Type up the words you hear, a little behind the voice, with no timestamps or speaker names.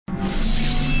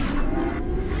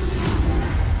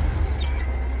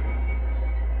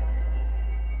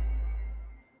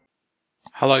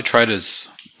Hello traders,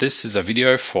 this is a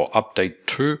video for update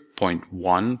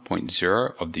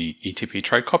 2.1.0 of the ETP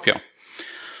Trade Copier.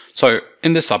 So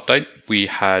in this update, we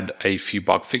had a few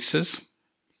bug fixes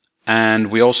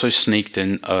and we also sneaked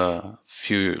in a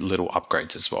few little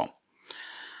upgrades as well.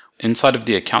 Inside of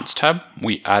the Accounts tab,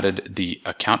 we added the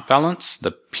account balance,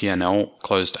 the PnL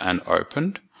closed and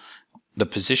opened, the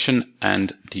position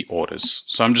and the orders.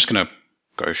 So I'm just going to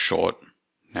go short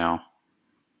now.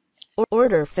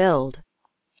 Order filled.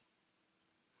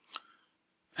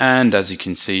 And as you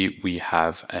can see, we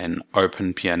have an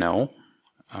Open PnL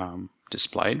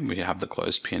displayed. We have the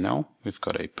Closed PnL. We've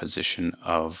got a position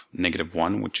of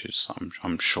 -1, which is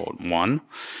I'm short 1.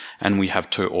 And we have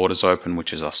 2 orders open,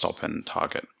 which is our stop and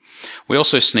target. We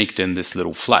also sneaked in this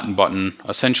little flatten button.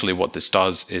 Essentially what this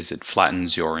does is it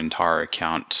flattens your entire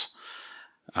account.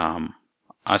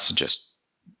 I suggest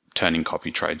turning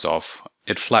copy trades off.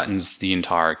 It flattens the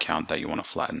entire account that you want to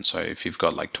flatten. So if you've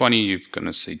got like 20, you're going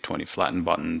to see 20 flatten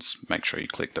buttons. Make sure you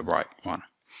click the right one.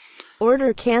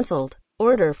 Order cancelled.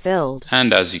 Order filled.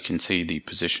 And as you can see, the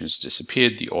positions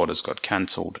disappeared, the orders got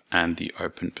cancelled, and the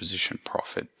open position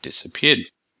profit disappeared.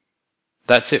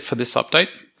 That's it for this update.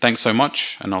 Thanks so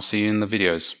much, and I'll see you in the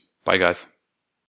videos. Bye guys.